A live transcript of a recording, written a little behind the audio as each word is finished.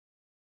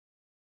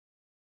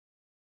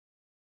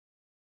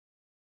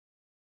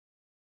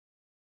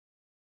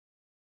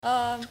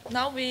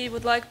Now we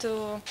would like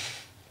to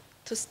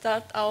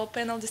start our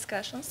panel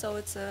discussion. So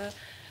it's a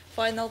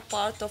final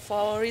part of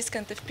our risk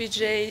and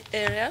FPGA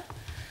area.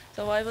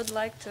 So I would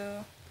like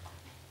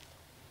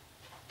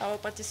our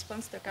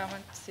participants to come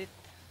and sit.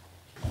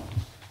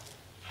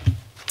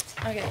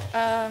 Okay.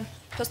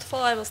 First of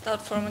all, I will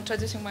start from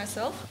introducing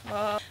myself.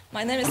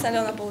 My name is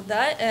Alyona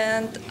Bulda,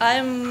 and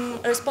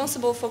I'm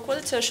responsible for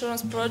quality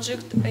assurance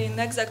project in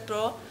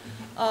Exactpro.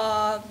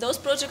 Those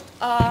projects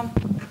are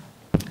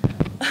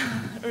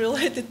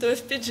related to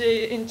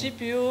FPGA and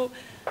GPU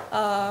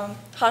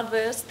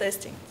hardware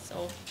testing.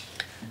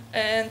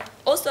 And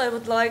also I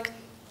would like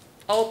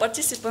our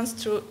participants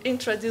to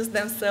introduce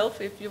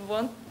themselves, if you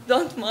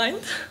don't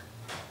mind.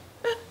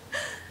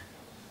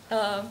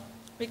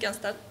 We can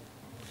start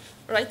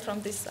right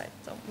from this side.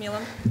 So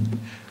Milan,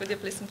 could you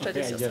please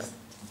introduce yourself? I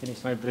just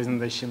finished my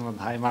presentation.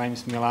 Hi, my name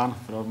is Milan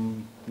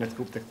from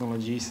Netcope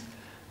Technologies,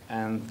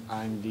 and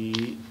I'm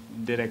the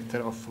director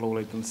of low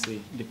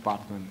latency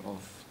department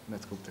of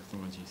Netcope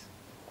Technologies.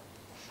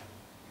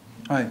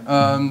 Hi,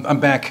 I'm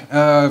back.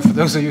 For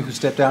those of you who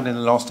stepped out in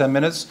the last 10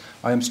 minutes,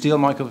 I am still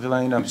Michael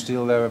Villain. I'm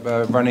still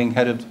running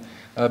head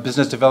of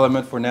business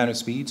development for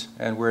NanoSpeed,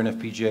 and we're an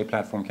FPGA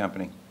platform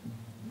company.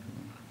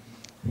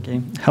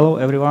 Okay. Hello,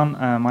 everyone.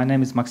 My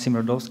name is Maxim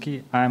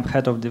Rudovsky. I'm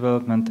head of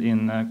development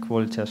in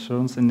quality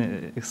assurance in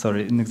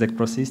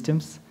Exactpro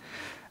systems.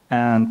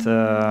 And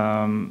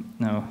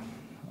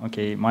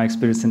my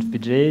experience in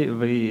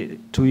FPGA.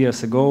 2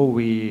 years ago,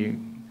 we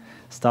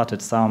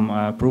started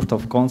some proof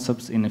of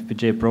concepts in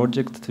FPGA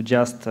project to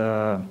just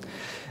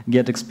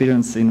get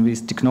experience in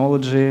this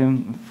technology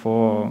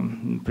for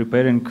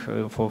preparing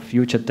for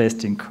future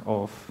testing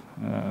of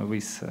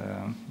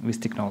this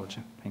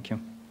technology. Thank you.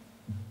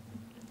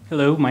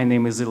 Hello, my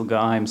name is Ilgar.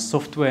 I'm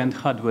software and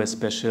hardware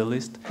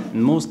specialist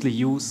and mostly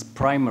use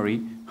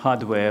primary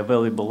hardware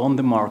available on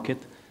the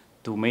market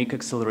to make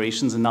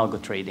accelerations in algo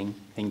trading.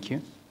 Thank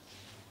you.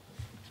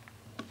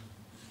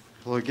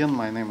 Hello again,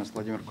 my name is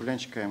Vladimir.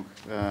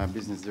 I'm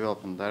business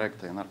development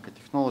director in ARQA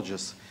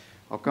Technologies.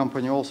 Our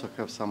company also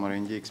has some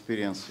R&D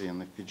experience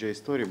in FPGA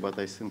story, but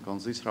I think on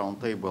this round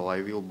table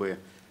I will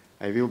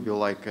be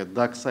like a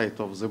dark side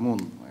of the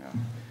moon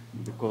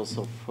because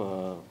of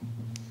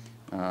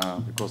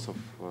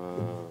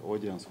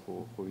audience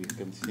who we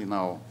can see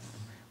now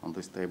on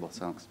this table.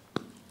 Thanks.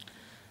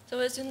 So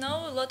as you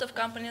know, a lot of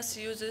companies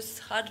use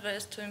hardware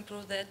to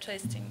improve their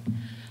testing.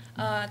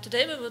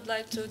 Today we would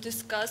like to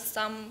discuss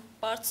some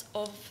parts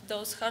of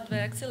those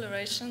hardware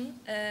acceleration,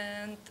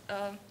 and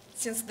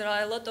since there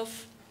are a lot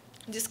of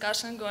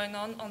discussion going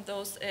on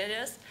those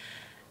areas,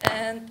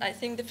 and I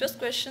think the first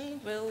question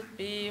will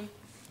be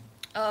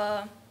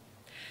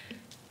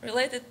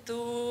related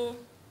to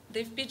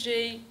the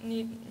FPGA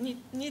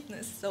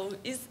neatness. So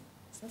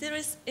there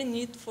is a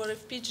need for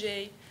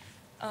FPGA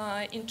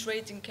in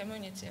trading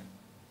community?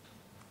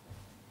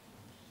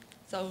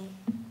 So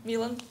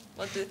Milan,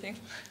 what do you think?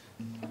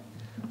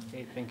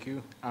 Okay, thank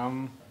you.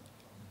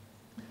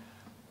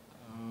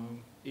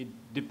 It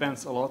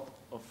depends a lot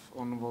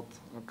on what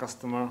a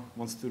customer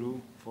wants to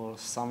do. For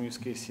some use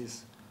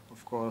cases,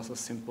 of course, a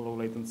simple low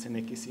latency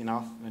NIC is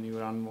enough when you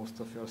run most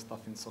of your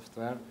stuff in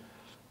software.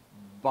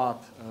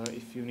 But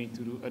if you need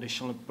to do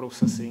additional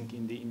processing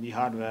in the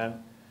hardware,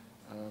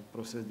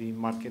 process the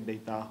market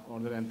data,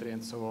 order entry,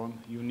 and so on,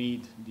 you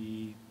need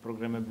the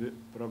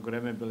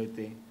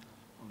programmability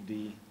of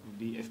the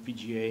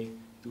FPGA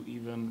to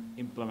even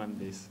implement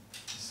this.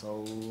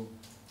 So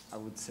I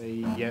would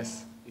say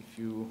yes, if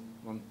you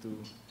want to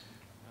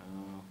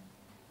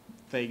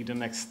take the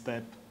next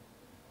step,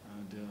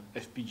 the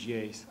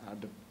FPGAs are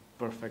the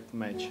perfect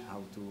match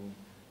how to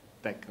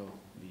tackle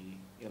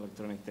the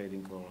electronic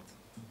trading world.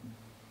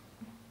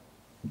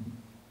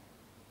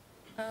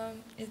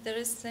 If there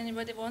is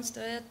anybody wants to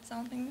add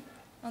something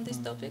on this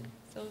topic,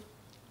 so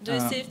do you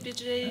see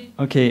FPGA?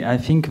 Okay, I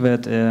think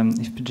that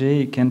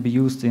FPGA can be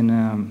used in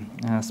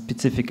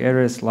specific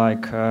areas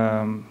like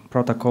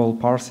protocol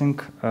parsing.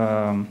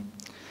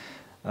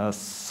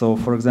 So,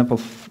 for example,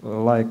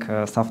 like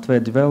a software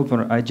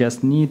developer, I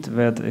just need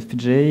that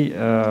FPGA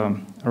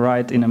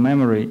write in a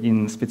memory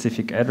in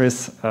specific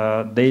address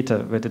data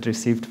that it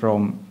received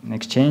from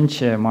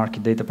exchange,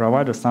 market data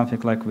provider,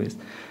 something like this.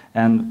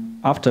 And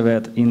after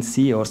that, in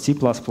C or C++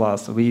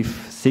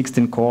 with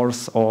 16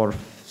 cores or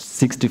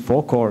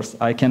 64 cores,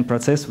 I can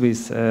process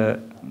this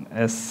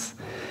as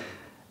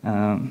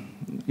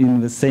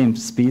in the same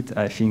speed,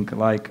 I think,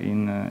 like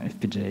in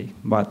FPGA.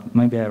 But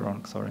maybe I'm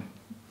wrong, sorry.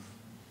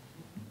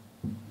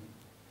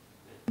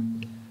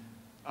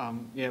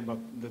 Yeah, but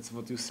that's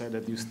what you said,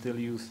 that you still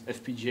use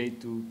FPGA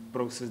to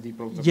process the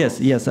protocol.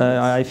 Yes,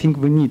 I think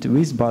we need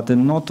this, but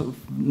not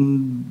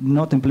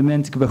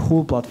implementing the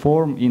whole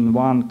platform in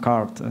one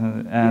card.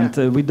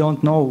 We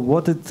don't know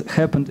what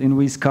happened in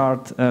this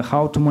card,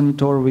 how to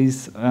monitor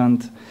this,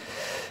 and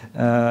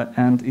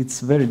it's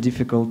very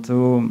difficult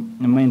to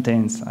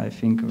maintain, I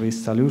think,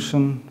 this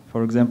solution.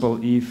 For example,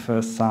 if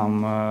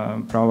some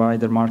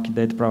market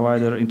data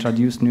provider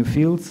introduce new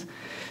fields,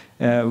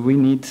 We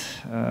need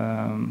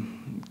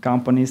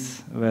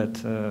companies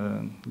that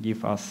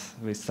give us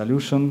this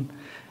solution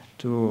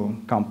to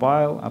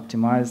compile,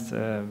 optimize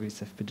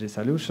this FPGA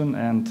solution,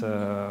 and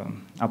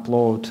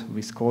upload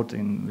this code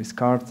in this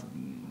card.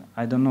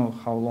 I don't know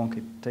how long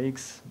it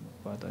takes,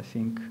 but I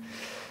think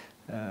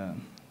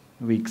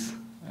weeks.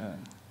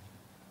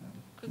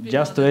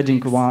 Just to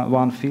adding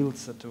one field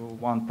to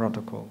one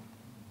protocol.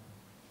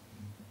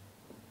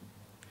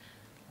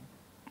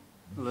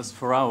 As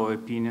for our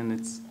opinion,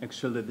 it's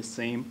actually the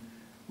same.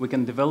 We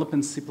can develop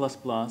in C++,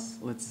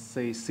 let's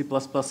say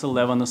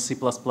C++11 or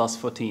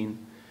C++14,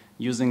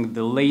 using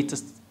the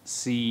latest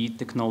C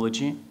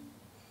technology,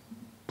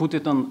 put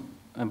it on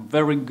a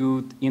very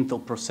good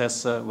Intel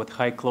processor with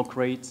high clock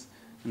rates,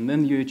 and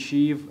then you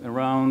achieve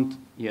around,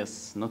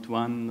 yes, not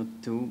 1, not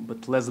 2,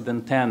 but less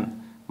than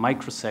 10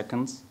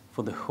 microseconds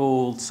for the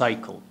whole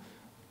cycle.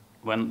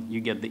 When you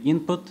get the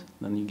input,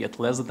 then you get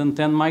less than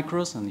 10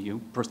 micros, and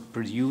you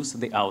produce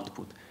the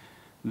output.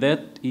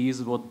 That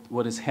is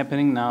what is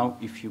happening now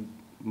if you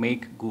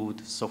make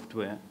good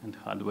software and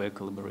hardware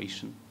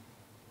collaboration.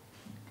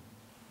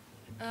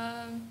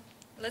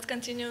 Let's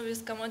continue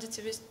with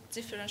commodity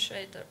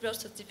differentiator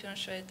versus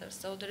differentiator.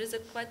 So there is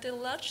quite a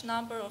large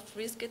number of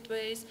RISC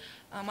gateways,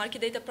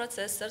 market data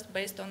processors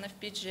based on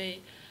FPGA.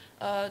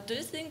 Do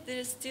you think there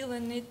is still a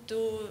need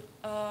to,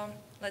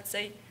 let's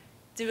say,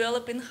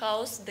 develop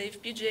in-house the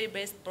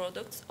FPGA-based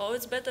products, or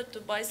it's better to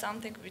buy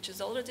something which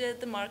is already at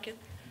the market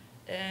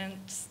and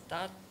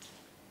start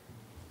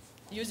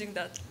using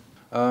that?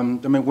 I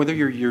mean, whether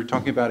you're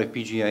talking about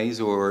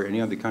FPGAs or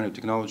any other kind of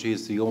technology,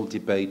 is the old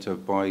debate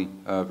of buy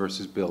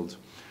versus build.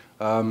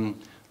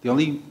 The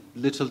only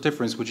little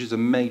difference, which is a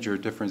major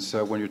difference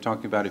when you're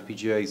talking about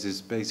FPGAs,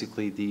 is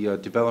basically the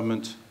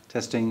development,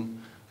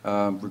 testing,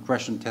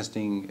 regression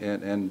testing,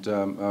 and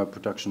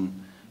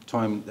production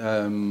time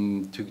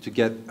to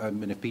get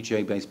an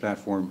FPGA-based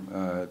platform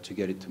to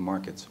get it to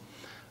market.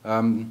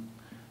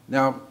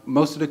 Now,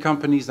 most of the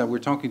companies that we're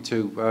talking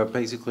to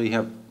basically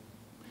have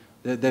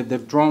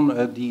they've drawn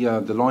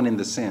the line in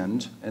the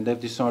sand, and they've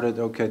decided,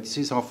 okay, this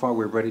is how far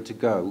we're ready to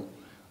go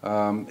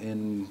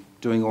in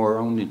doing our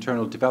own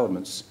internal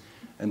developments,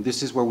 and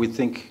this is where we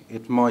think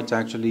it might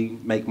actually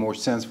make more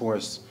sense for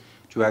us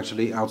to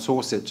actually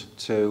outsource it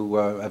to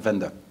a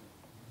vendor.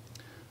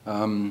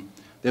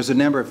 There's a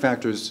number of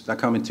factors that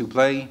come into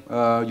play.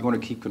 You want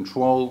to keep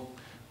control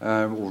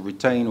or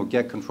retain or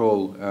get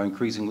control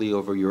increasingly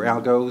over your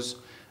algos.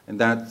 And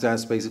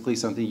that's basically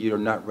something you're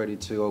not ready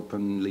to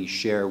openly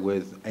share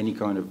with any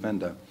kind of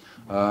vendor.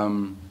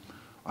 I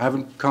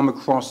haven't come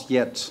across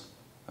yet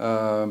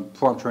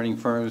prop training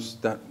firms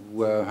that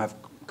have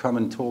come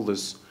and told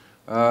us,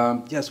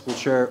 yes, we'll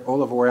share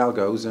all of our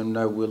algos and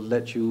we'll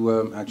let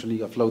you actually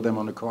upload them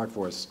on a card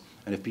for us,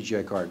 an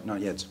FPGA card. Not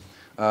yet.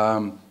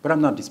 But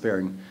I'm not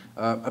despairing.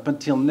 Up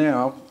until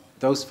now,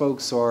 those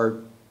folks are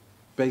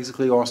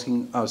basically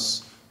asking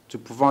us to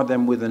provide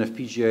them with an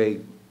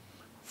FPGA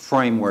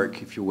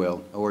framework, if you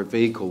will, or a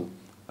vehicle,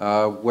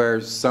 where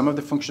some of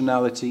the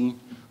functionality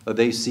that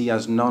they see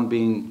as not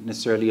being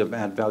necessarily of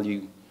add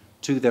value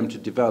to them to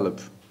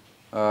develop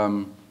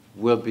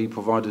will be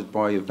provided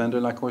by a vendor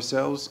like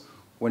ourselves.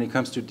 When it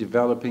comes to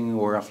developing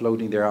or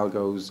offloading their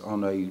algos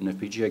on an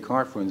FPGA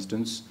card, for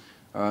instance,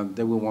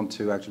 they will want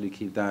to actually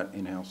keep that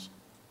in-house.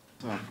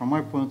 From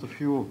my point of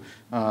view,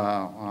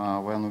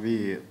 when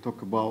we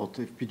talk about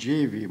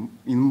FPGA,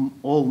 in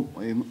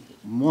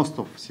most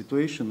of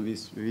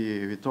situations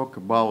we talk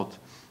about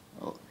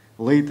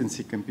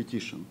latency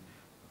competition.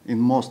 In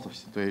most of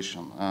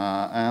situations,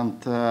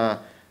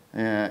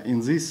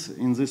 in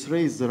this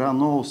race there are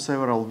no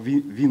several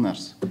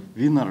winners.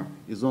 Winner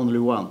is only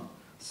one.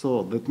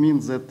 So that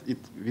means that it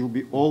will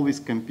be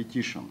always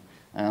competition.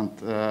 And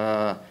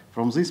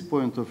from this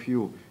point of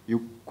view,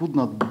 you could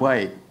not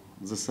buy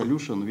the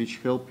solution which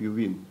help you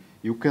win.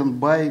 You can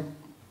buy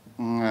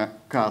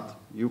cut,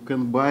 you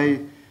can buy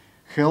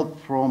help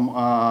from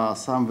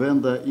some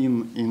vendor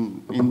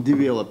in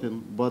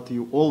developing, but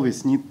you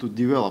always need to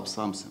develop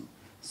something.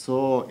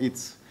 So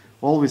it's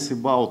always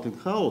about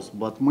in-house,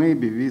 but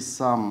maybe with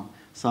some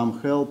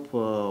help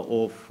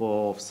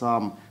of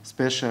some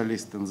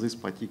specialist in this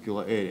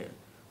particular area.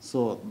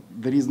 So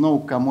there is no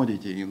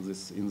commodity in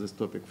this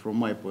topic from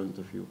my point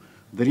of view.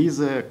 There is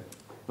a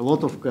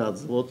lot of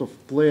cards, a lot of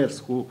players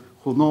who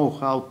know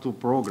how to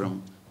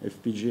program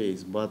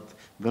FPGAs, but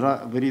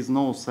there is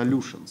no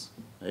solutions,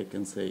 I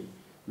can say,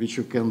 which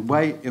you can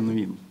buy and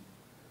win.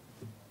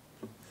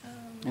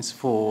 As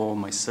for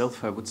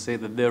myself, I would say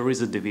that there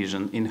is a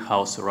division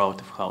in-house or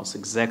out-of-house,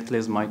 exactly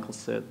as Michael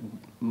said,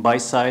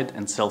 buy-side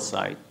and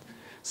sell-side.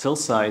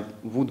 Sell-side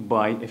would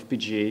buy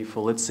FPGA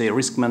for, let's say,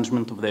 risk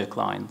management of their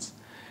clients.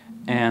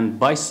 And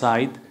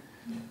buy-side,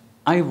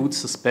 I would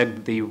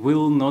suspect they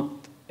will not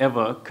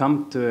ever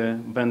come to a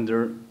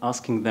vendor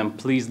asking them,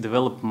 please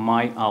develop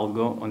my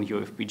algo on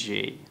your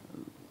FPGA.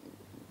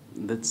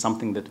 That's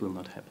something that will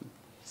not happen.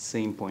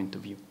 Same point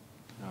of view.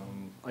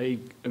 I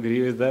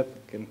agree with that.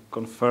 I can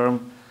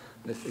confirm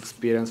this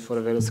experience for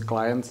various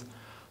clients.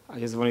 I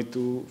just wanted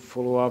to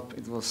follow up.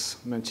 It was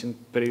mentioned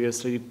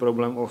previously, the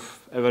problem of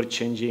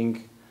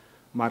ever-changing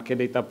market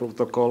data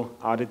protocol,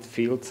 added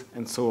fields,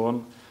 and so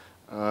on.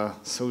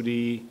 So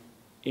the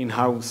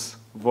in-house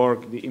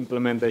work, the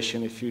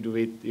implementation, if you do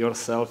it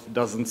yourself,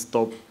 doesn't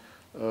stop.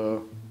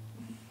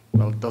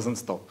 Well, doesn't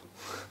stop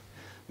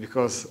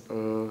because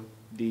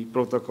the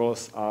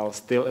protocols are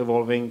still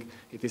evolving.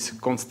 It is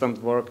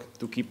constant work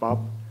to keep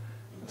up.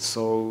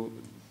 So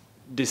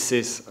this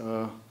is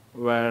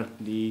where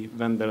the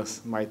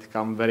vendors might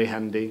come very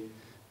handy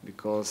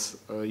because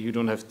you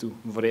don't have to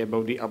worry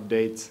about the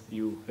updates.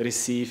 You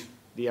receive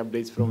the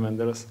updates from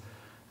vendors.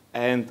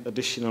 And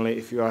additionally,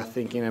 if you are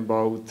thinking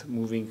about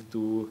moving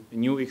to a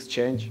new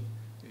exchange,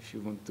 if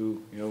you want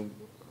to,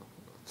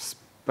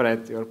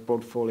 spread your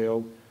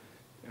portfolio,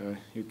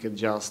 you can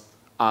just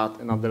add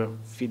another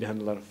feed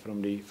handler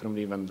from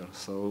the vendor.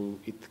 So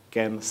it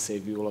can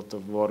save you a lot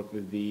of work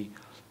with the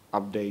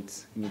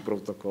updates, new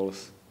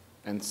protocols,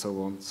 and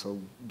so on. So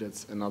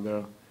that's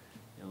another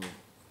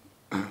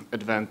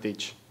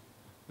advantage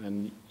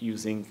when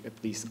using at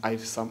least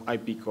some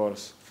IP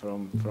cores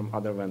from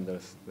other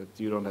vendors, that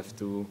you don't have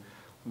to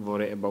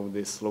worry about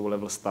this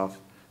low-level stuff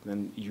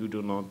then you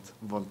do not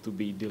want to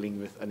be dealing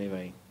with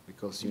anyway,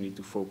 because you need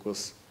to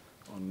focus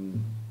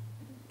on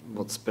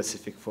what's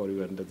specific for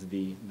you, and that's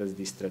the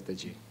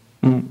strategy.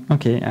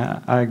 Okay,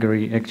 I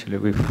agree actually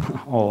with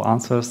all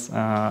answers.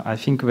 I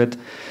think that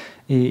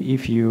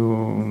if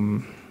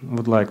you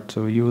would like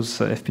to use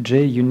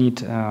FPGA, you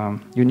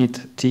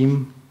need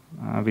team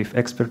with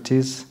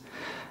expertise.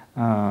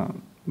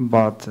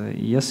 But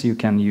yes, you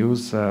can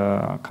use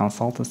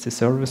consultancy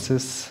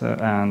services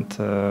and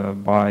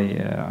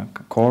buy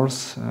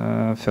cores,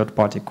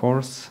 third-party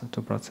cores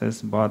to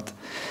process. But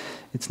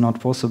it's not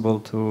possible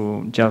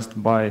to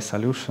just buy a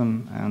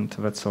solution and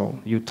that's all.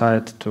 You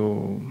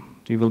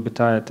will be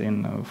tied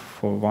in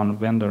for one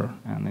vendor,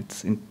 and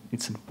it's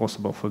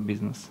impossible for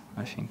business,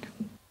 I think.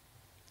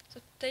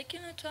 So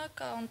taking into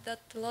account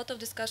that a lot of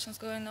discussions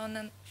going on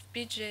in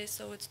FPGA,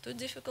 so it's too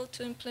difficult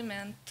to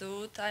implement,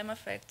 too time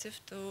effective,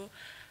 too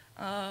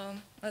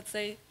let's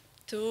say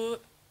too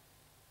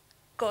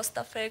cost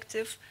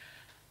effective.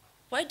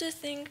 Why do you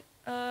think,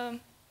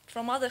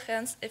 from other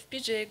hands,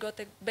 FPGA got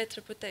a bad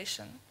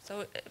reputation?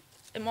 So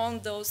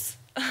among those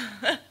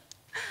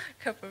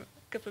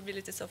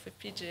capabilities of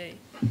FPGA.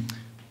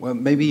 Well,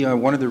 maybe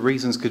one of the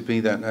reasons could be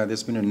that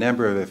there's been a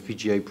number of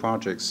FPGA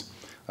projects,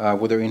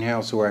 whether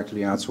in-house or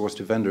actually outsourced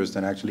to vendors,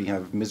 that actually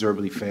have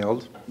miserably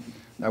failed.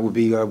 That would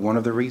be one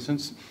of the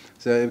reasons.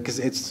 So, because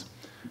it's,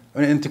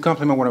 and to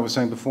complement what I was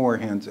saying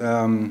beforehand,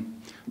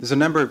 there's a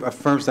number of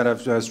firms that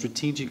have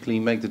strategically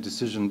made the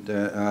decision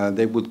that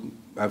they would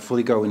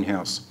fully go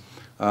in-house.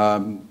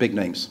 Big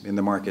names in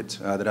the market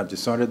that have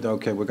decided,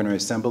 okay, we're going to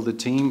assemble the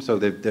team. So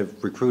they've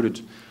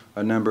recruited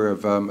a number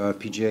of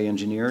FPGA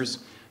engineers,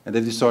 and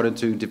they've decided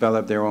to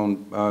develop their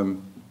own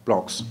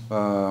blocks,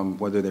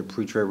 whether they're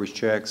pre-traverse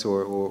checks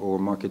or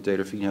market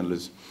data feed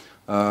handlers,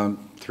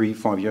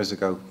 3-5 years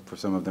ago for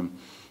some of them.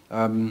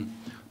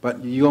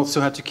 But you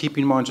also have to keep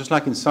in mind, just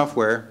like in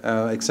software,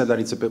 except that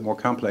it's a bit more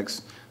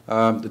complex,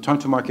 the time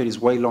to market is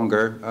way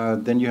longer,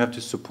 then you have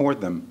to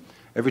support them.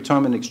 Every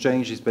time an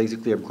exchange is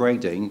basically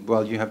upgrading,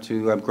 well, you have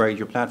to upgrade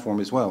your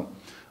platform as well.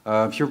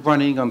 If you're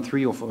running on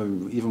 3 or 4,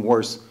 even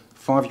worse,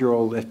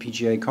 5-year-old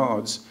FPGA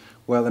cards,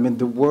 well, I mean,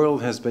 the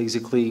world has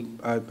basically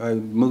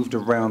moved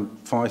around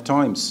 5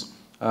 times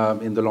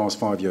in the last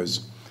 5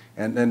 years.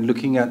 And then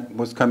looking at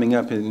what's coming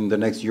up in the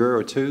next year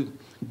or two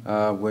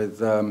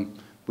with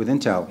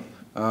Intel,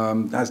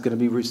 that's going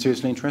to be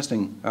seriously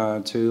interesting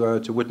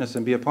to witness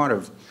and be a part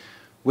of.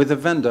 With a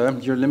vendor,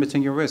 you're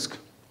limiting your risk.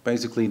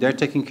 Basically, they're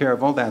taking care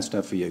of all that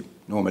stuff for you,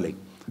 normally.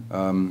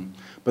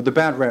 But the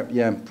bad rep,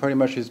 yeah, pretty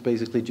much is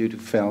basically due to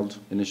failed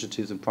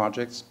initiatives and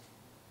projects.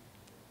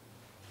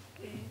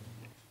 Okay.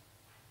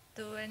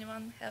 Do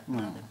anyone have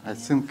another opinion? I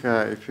think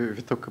if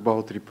we talk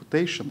about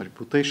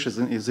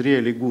reputation is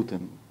really good.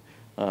 And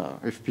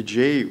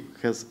FPGA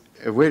has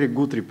a very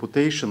good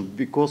reputation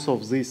because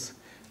of these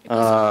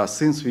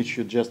things which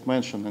you just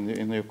mentioned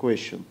in your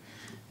question.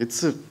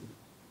 It's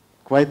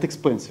quite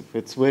expensive.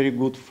 It's very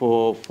good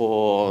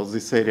for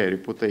this area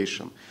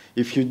reputation.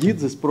 If you did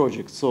this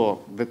project,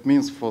 so that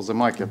means for the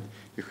market,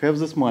 you have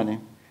this money,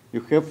 you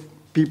have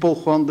people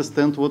who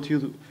understand what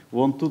you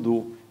want to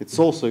do. It's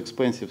also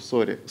expensive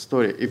story.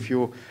 If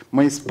you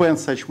may spend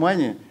such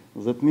money,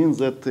 that means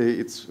that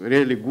it's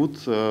really good.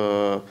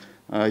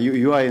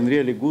 You are in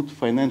really good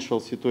financial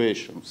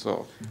situation.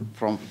 So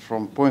from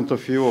point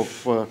of view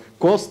of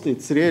cost,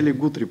 it's really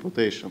good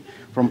reputation.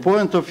 From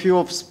point of view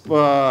of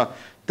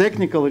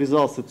technical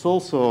results, it's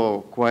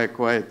also quite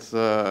good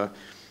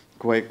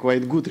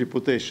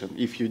reputation.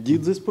 If you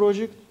did this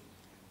project,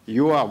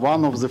 you are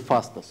one of the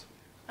fastest.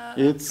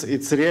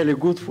 It's really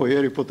good for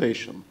your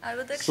reputation. I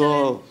would actually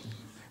so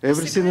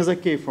everything is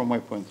okay from my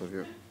point of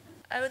view.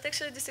 I would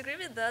actually disagree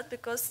with that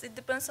because it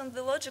depends on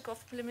the logic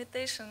of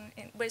implementation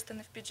based on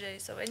FPGA.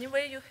 So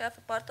anyway, you have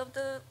a part of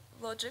the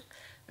logic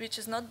which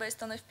is not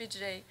based on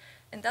FPGA.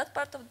 And that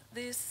part of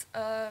this,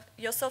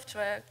 your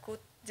software could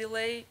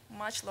delay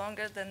much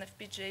longer than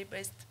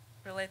FPGA-based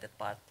related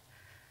part.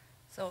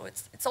 So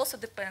it also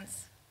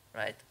depends,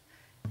 right?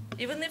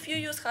 Even if you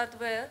use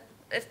hardware,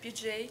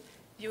 FPGA,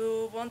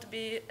 you won't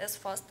be as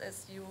fast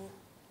as you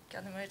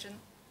can imagine.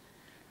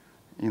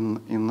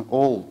 In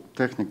all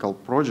technical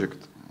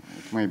project,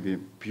 it may be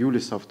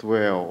purely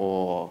software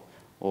or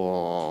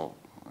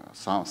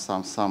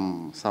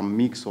some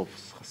mix of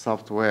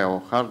software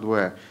or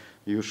hardware,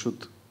 you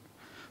should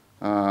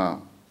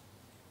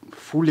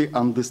fully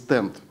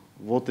understand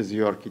what is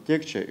your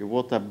architecture and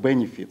what are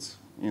benefits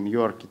in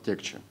your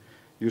architecture.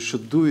 You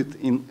should do it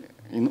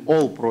in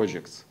all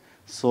projects.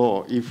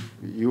 So if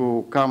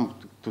you come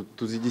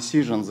to the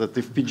decision that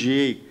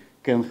FPGA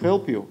can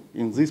help you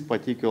in this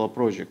particular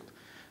project,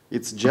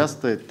 it's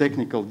just a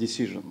technical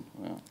decision,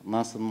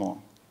 nothing more.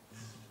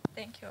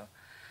 Thank you.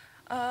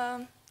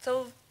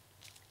 So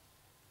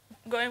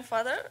going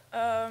further,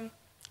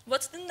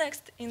 what's the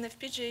next in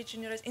FPGA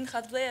generation, in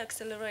hardware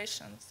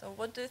acceleration? So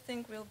what do you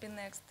think will be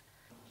next?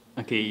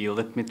 Okay,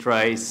 let me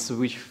try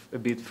switch a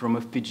bit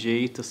from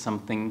FPGA to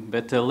something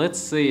better. Let's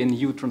say a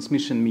new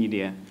transmission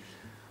media.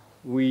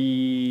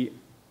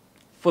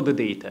 For the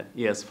data,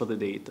 yes, for the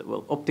data.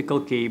 Well,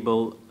 optical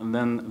cable, and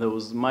then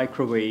those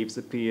microwaves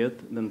appeared,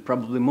 then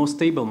probably more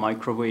stable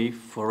microwave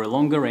for a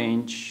longer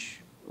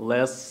range,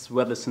 less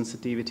weather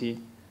sensitivity.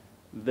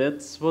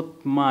 That's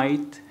what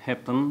might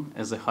happen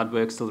as a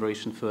hardware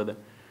acceleration further.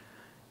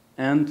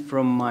 And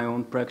from my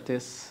own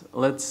practice,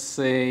 let's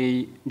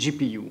say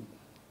GPU.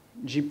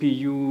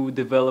 GPU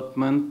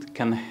development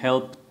can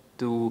help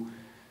to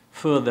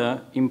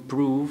further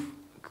improve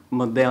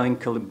modeling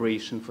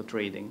calibration for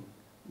trading.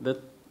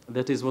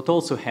 That is what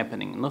also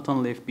happening, not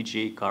only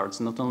FPGA cards,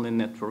 not only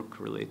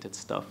network-related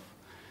stuff,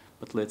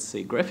 but let's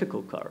say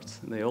graphical cards.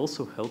 They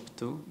also help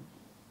to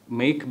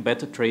make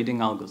better trading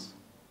algos.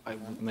 I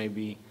would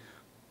maybe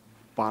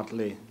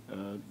partly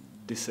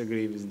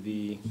disagree with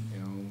the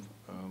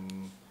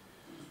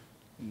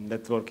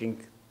networking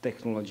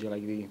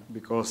technology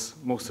because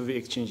most of the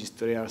exchanges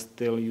today are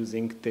still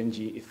using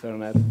 10G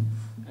Ethernet,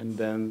 and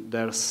then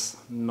there's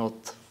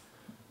not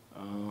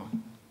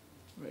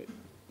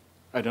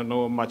I don't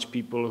know much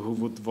people who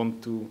would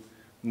want to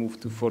move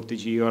to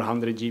 40G or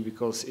 100G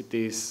because it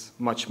is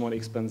much more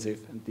expensive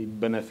and the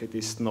benefit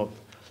is not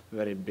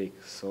very big.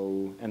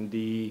 So, and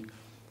the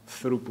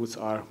throughputs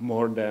are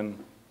more than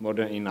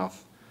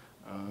enough.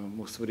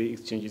 Most of the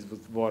exchanges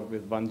would work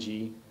with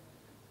 1G,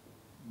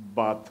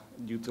 but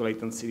due to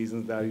latency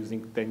reasons they are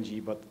using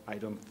 10G, but I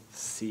don't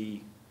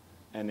see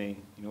any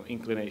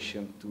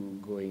inclination to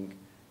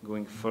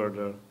going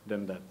further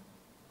than that.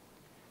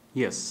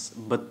 Yes,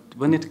 but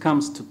when it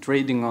comes to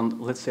trading on,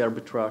 let's say,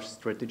 arbitrage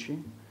strategy,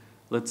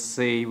 let's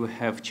say we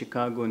have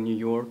Chicago, New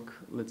York,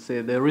 let's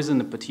say there is an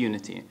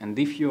opportunity, and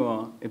if you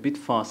are a bit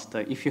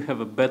faster, if you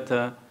have a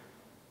better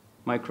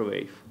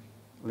microwave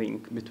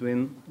link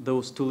between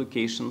those two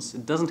locations,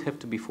 it doesn't have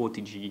to be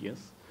 40G,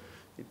 yes?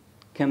 It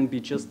can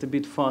be just a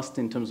bit faster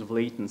in terms of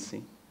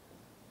latency.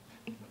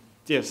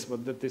 Yes,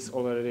 but that is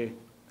already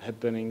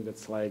happening.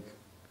 That's like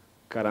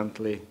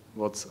currently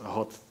what's a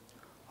hot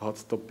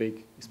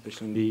topic,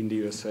 especially in the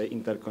USA,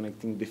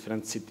 interconnecting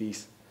different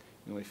cities.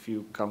 If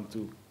you come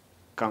to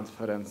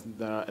conference,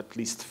 there are at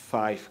least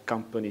 5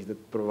 companies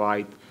that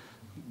provide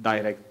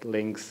direct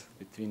links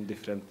between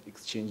different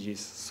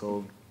exchanges.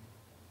 So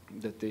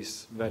that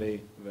is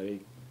very, very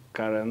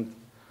current.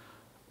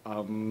 I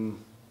would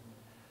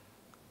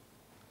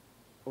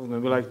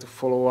maybe like to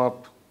follow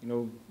up.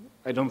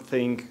 I don't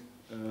think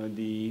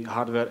the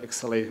hardware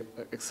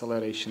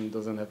acceleration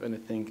doesn't have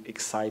anything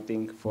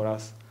exciting for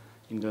us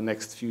in the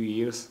next few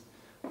years,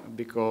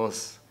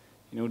 because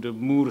the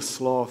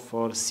Moore's law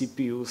for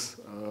CPUs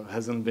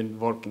hasn't been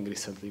working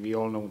recently. We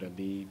all know that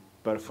the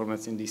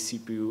performance in the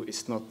CPU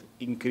is not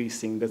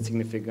increasing that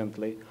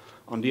significantly.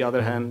 On the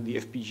other hand, the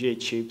FPGA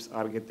chips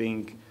are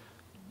getting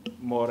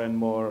more and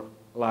more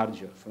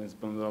larger. For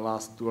instance, in the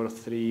last 2 or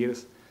 3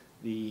 years,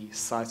 the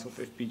size of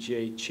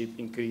FPGA chip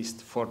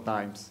increased 4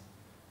 times.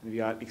 And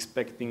we are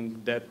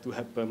expecting that to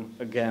happen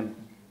again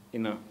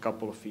in a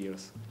couple of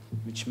years,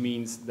 which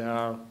means there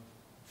are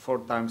 4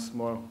 times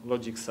more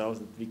logic cells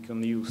that we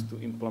can use to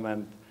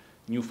implement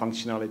new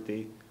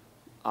functionality,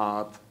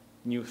 add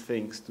new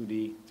things to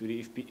the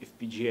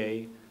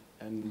FPGA,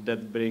 and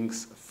that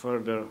brings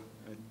further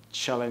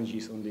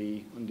challenges on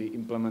the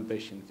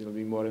implementation. It will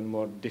be more and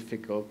more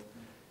difficult,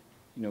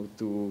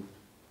 to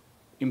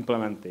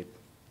implement it.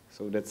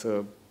 So that's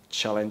a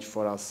challenge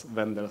for us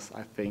vendors,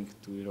 I think,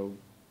 to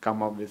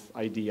come up with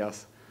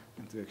ideas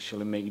and to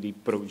actually make the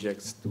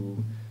projects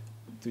to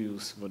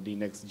use what the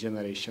next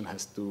generation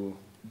has to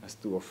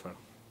offer.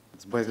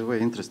 It's, by the way,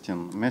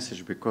 interesting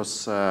message,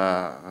 because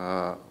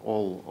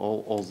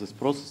all this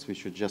process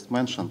which you just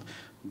mentioned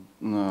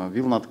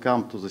will not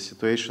come to the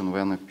situation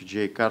when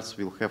FPGA cards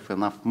will have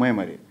enough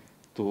memory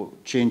to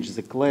change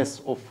the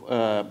class of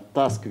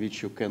task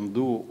which you can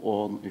do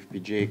on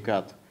FPGA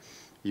card.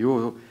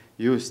 You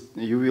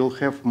will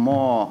have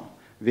more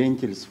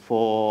ventils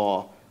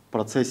for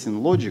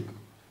processing logic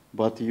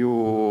but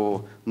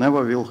you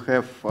never will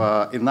have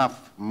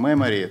enough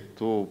memory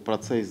to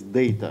process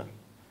data,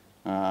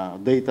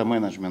 data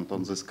management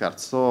on this card.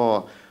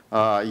 So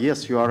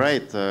yes, you are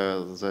right.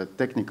 The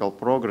technical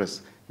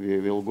progress we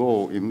will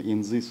go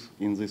in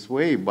this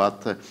way,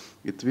 but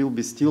it will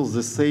be still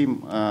the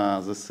same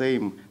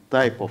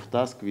type of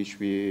task which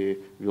we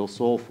will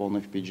solve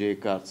on FPGA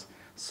cards.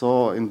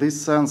 So in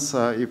this sense,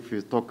 if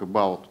we talk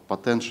about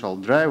potential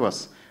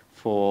drivers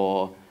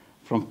from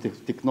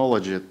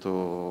technology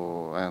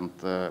to and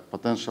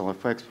potential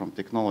effects from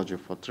technology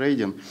for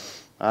trading,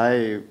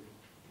 I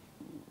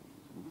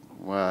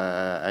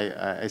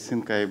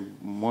think I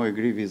more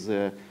agree with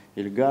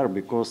Ilgar,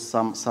 because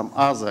some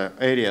other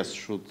areas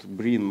should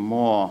bring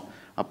more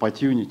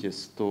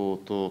opportunities to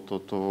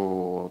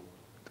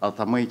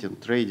automating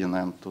trading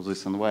and to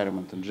this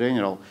environment in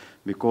general,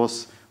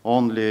 because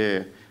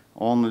only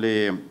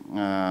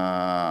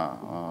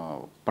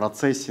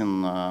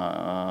processing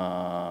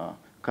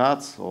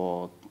cards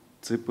or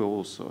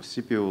CPUs or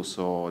CPUs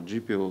or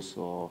GPUs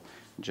or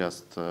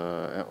just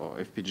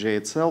FPGA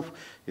itself,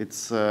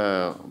 it's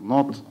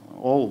not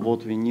all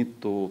what we need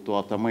to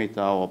automate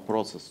our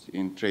process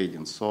in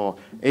trading. So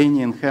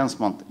any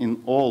enhancement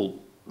in all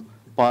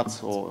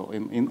parts or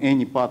in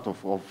any part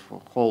of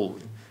whole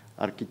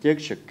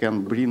architecture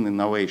can bring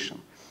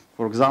innovation.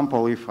 For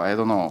example, if, I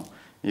don't know,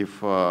 if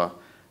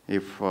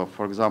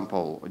for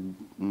example,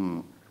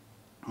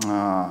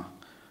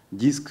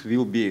 disk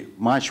will be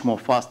much more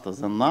faster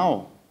than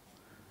now,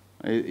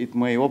 it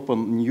may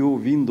open new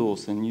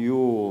windows and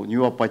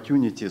new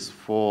opportunities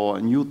for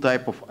new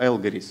type of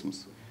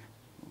algorithms,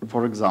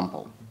 for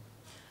example.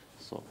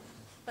 So.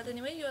 But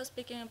anyway, you are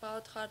speaking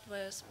about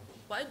hardwares.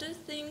 Why do you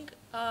think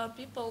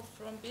people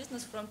from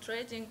business, from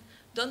trading,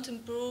 don't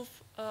improve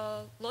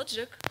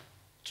logic,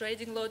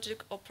 trading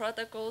logic or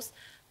protocols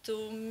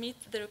to meet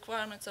the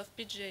requirements of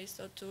PGA,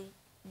 so to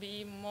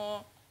be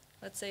more,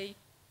 let's say,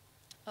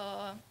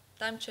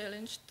 time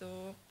challenged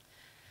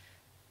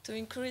to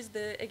increase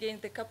the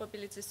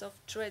capabilities of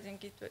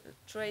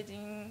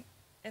trading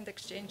and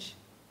exchange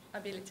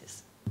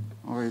abilities?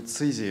 Oh,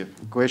 it's easy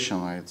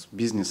question. It's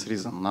business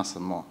reason,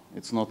 nothing more.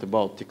 It's not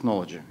about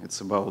technology.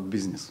 It's about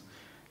business.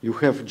 You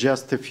have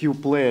just a few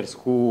players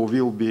who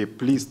will be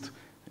pleased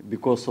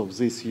because of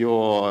this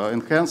your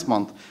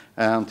enhancement,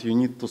 and you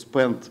need to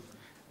spend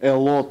a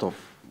lot of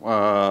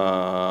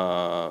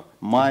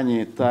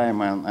money,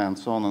 time, and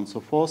so on and so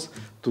forth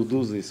to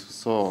do this.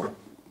 So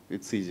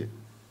it's easy.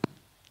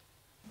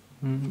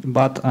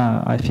 But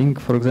I think,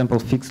 for example,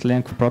 fixed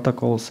length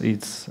protocols,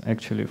 it's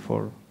actually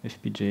for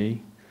FPGA.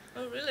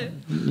 Oh, really?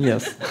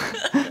 Yes.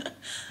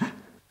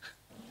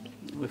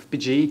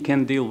 FPGA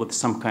can deal with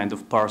some kind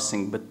of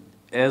parsing, but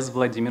as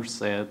Vladimir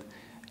said,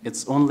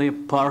 it's only a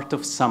part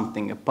of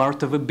something, a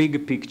part of a bigger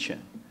picture,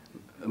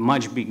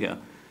 much bigger.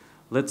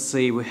 Let's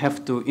say we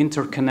have to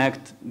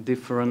interconnect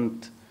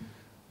different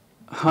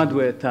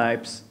hardware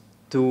types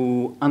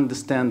to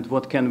understand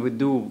what can we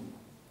do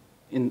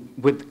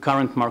with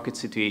current market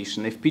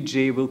situation.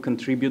 FPGA will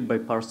contribute by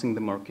parsing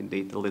the market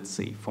data, let's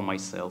say, for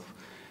myself.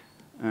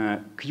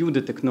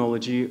 CUDA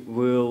technology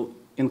will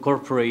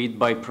incorporate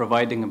by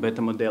providing a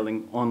better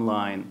modeling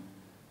online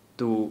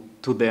to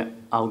the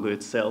algo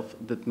itself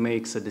that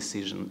makes a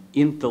decision.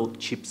 Intel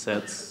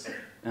chipsets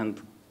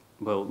and,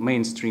 well,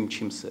 mainstream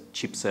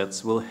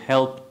chipsets will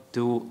help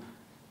to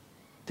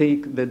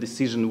take the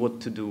decision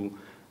what to do.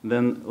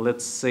 Then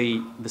let's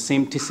say the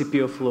same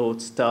TCP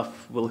offload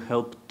stuff will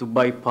help to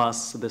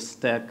bypass the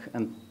stack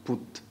and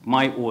put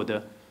my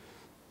order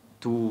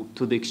to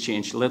the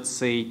exchange. Let's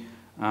say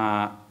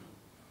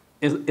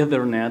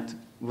Ethernet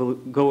will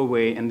go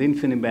away and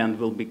InfiniBand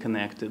will be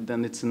connected.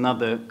 Then it's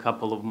another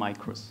couple of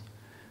micros.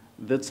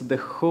 That's the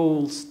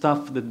whole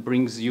stuff that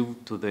brings you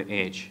to the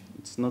edge.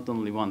 It's not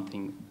only one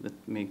thing that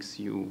makes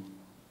you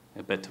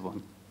a better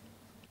one.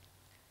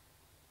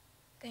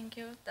 Thank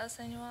you. Does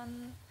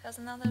anyone has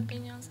another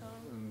opinion?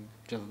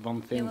 Just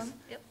one thing.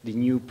 Yep. The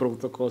new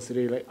protocols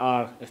really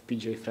are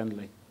FPGA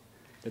friendly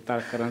that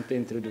are currently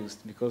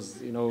introduced, because,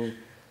 you know,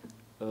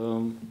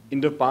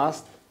 in the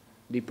past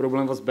the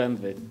problem was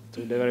bandwidth.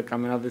 So they were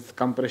coming up with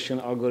compression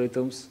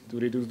algorithms to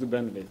reduce the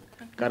bandwidth.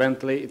 Okay.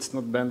 Currently it's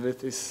not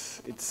bandwidth,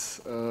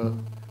 it's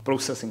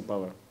processing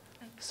power.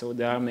 Okay. So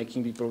they are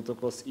making the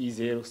protocols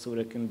easier so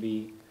they can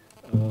be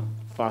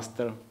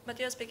faster. But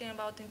you're speaking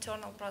about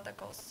internal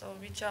protocols, so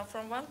which are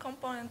from one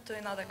component to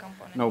another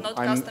component, No, not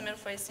customer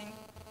facing.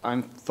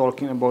 I'm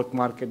talking about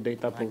market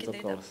data Market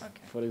protocols. data,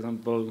 okay. For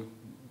example,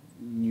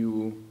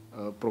 new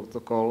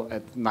protocol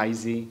at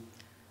NISE,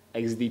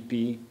 XDP.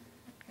 Okay.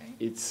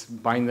 It's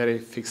binary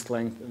fixed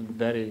length,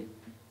 very,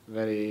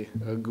 very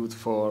good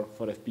for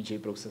FPGA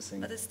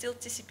processing. But it's still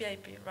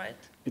TCP/IP, right?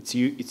 It's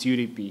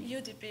UDP.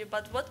 UDP,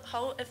 but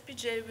how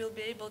FPGA will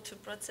be able to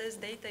process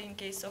data in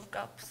case of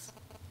gaps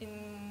in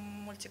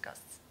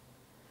multicasts?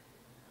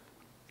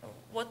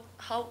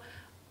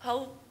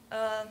 How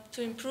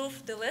to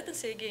improve the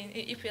latency again,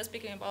 if we are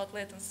speaking about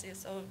latency?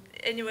 So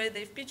anyway,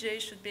 the FPGA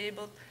should be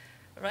able,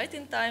 right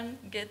in time,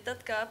 get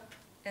that gap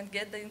and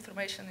get the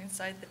information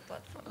inside the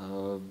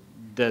platform.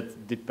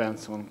 that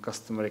depends on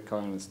customer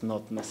requirements,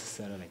 not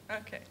necessarily.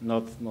 Okay.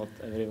 Not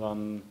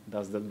everyone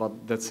does that, but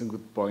that's a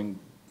good point.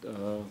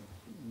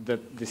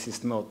 That this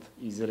is not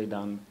easily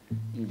done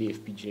in the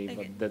FPGA, Okay.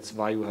 but that's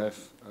why you have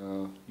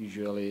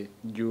usually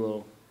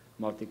dual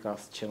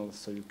multicast channels,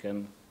 so you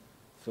can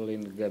fill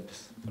in the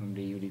gaps from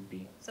the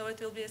UDP. So it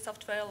will be a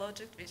software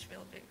logic which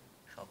will be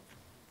helpful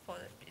for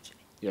the FPGA.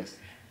 Yes.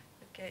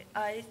 Okay,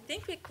 I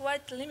think we're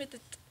quite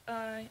limited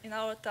in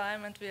our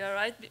time, and we are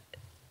right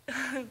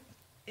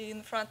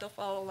in front of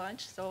our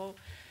lunch. So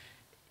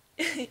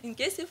in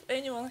case if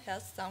anyone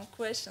has some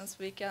questions,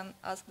 we can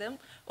ask them,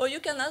 or you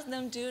can ask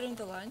them during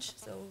the lunch.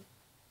 So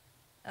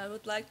I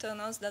would like to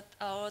announce that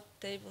our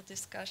table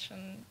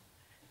discussion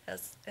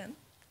has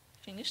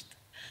finished.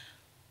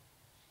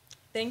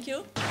 Thank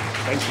you.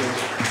 Thank you.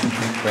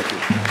 Thank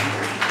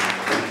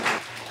you.